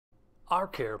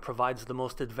RCare provides the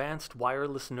most advanced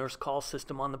wireless nurse call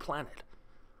system on the planet.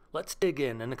 Let's dig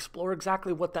in and explore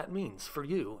exactly what that means for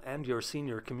you and your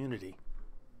senior community.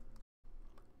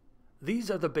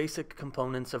 These are the basic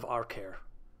components of RCare.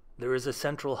 There is a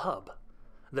central hub.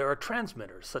 There are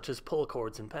transmitters such as pull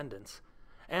cords and pendants,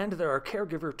 and there are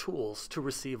caregiver tools to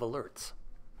receive alerts.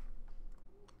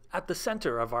 At the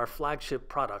center of our flagship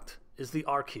product is the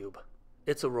R-Cube.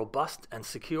 It's a robust and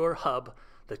secure hub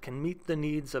that can meet the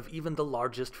needs of even the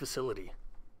largest facility.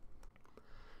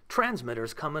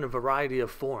 Transmitters come in a variety of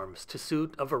forms to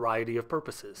suit a variety of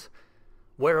purposes.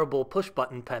 Wearable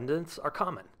push-button pendants are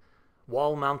common.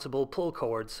 Wall-mountable pull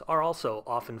cords are also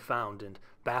often found in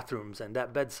bathrooms and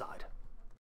at bedside.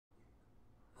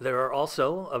 There are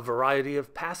also a variety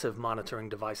of passive monitoring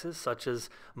devices such as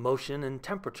motion and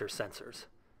temperature sensors.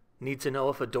 Need to know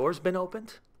if a door's been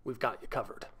opened? We've got you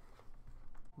covered.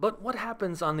 But what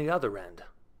happens on the other end?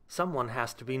 Someone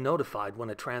has to be notified when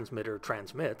a transmitter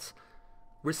transmits.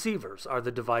 Receivers are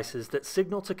the devices that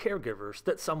signal to caregivers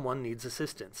that someone needs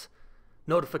assistance.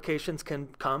 Notifications can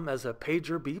come as a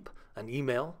pager beep, an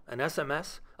email, an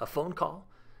SMS, a phone call,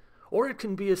 or it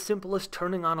can be as simple as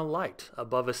turning on a light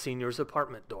above a senior's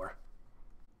apartment door.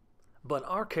 But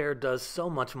RCare does so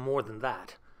much more than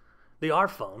that. The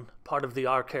R-Phone, part of the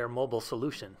RCare mobile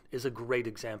solution, is a great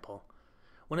example.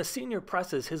 When a senior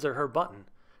presses his or her button,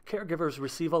 caregivers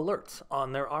receive alerts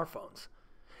on their R-Phones.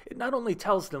 It not only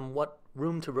tells them what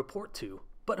room to report to,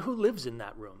 but who lives in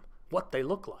that room, what they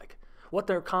look like, what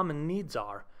their common needs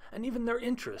are, and even their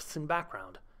interests and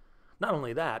background. Not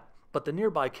only that, but the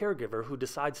nearby caregiver who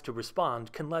decides to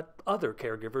respond can let other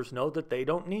caregivers know that they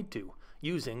don't need to,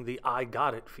 using the I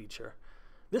Got It feature.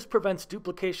 This prevents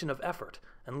duplication of effort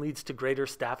and leads to greater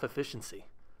staff efficiency.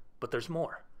 But there's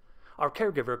more. Our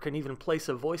caregiver can even place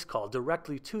a voice call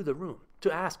directly to the room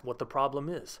to ask what the problem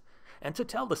is, and to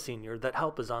tell the senior that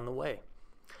help is on the way.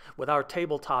 With our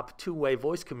tabletop two-way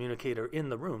voice communicator in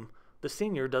the room, the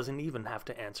senior doesn't even have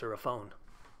to answer a phone.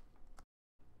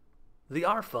 The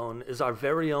R-Phone is our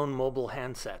very own mobile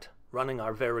handset, running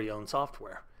our very own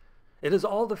software. It has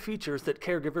all the features that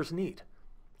caregivers need.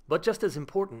 But just as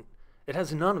important, it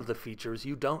has none of the features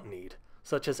you don't need,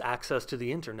 such as access to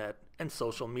the internet and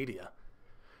social media.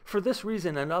 For this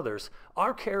reason and others,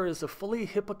 RCare is a fully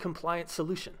HIPAA-compliant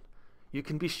solution. You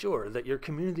can be sure that your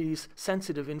community's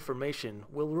sensitive information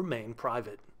will remain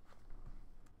private.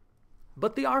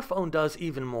 But the R-Phone does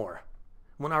even more.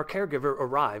 When our caregiver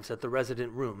arrives at the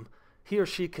resident room, he or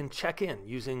she can check in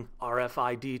using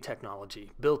RFID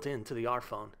technology built into the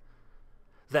R-Phone.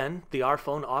 Then, the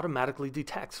R-Phone automatically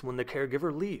detects when the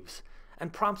caregiver leaves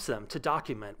and prompts them to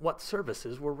document what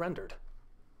services were rendered.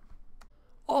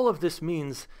 All of this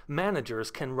means managers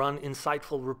can run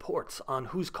insightful reports on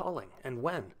who's calling and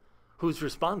when, who's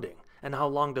responding, and how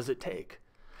long does it take,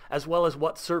 as well as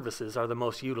what services are the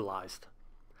most utilized.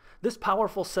 This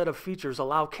powerful set of features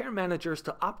allow care managers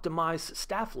to optimize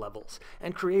staff levels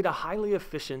and create a highly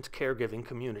efficient caregiving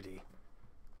community.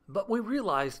 But we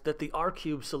realized that the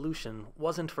R-Cube solution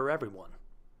wasn't for everyone.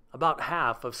 About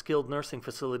half of skilled nursing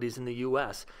facilities in the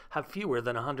U.S. have fewer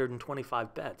than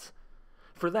 125 beds.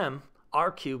 For them,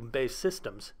 R-Cube-based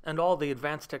systems, and all the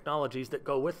advanced technologies that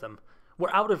go with them,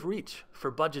 were out of reach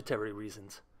for budgetary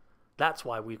reasons. That's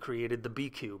why we created the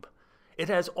B-Cube. It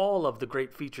has all of the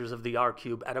great features of the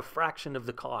R-Cube at a fraction of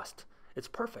the cost. It's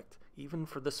perfect, even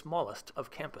for the smallest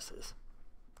of campuses.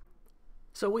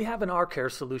 So we have an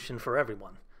RCare solution for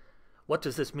everyone. What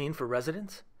does this mean for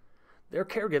residents? Their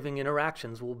caregiving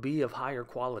interactions will be of higher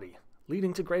quality,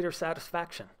 leading to greater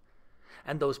satisfaction.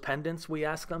 And those pendants we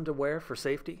ask them to wear for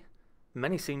safety?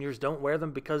 Many seniors don't wear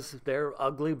them because they're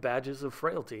ugly badges of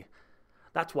frailty.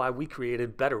 That's why we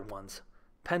created better ones.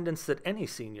 Pendants that any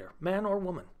senior, man or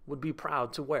woman, would be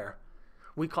proud to wear.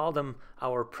 We call them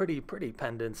our pretty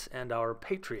pendants and our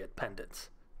Patriot pendants.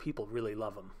 People really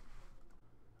love them.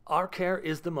 RCare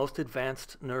is the most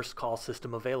advanced nurse call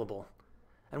system available,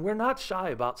 and we're not shy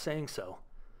about saying so.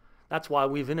 That's why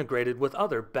we've integrated with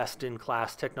other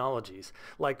best-in-class technologies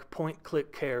like Point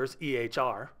Click Care's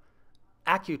EHR,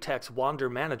 Accutech's Wander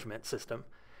Management System,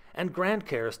 and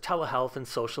GrandCare's telehealth and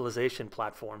socialization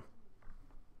platform.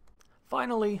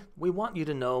 Finally, we want you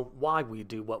to know why we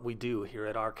do what we do here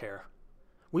at RCare.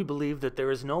 We believe that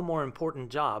there is no more important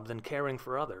job than caring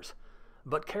for others,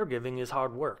 but caregiving is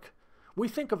hard work. We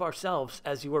think of ourselves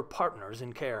as your partners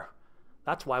in care.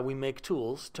 That's why we make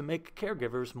tools to make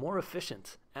caregivers more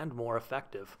efficient and more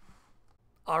effective.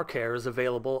 RCare is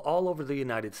available all over the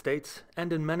United States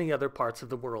and in many other parts of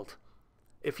the world.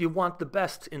 If you want the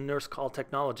best in nurse call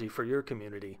technology for your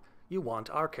community, you want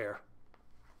RCare.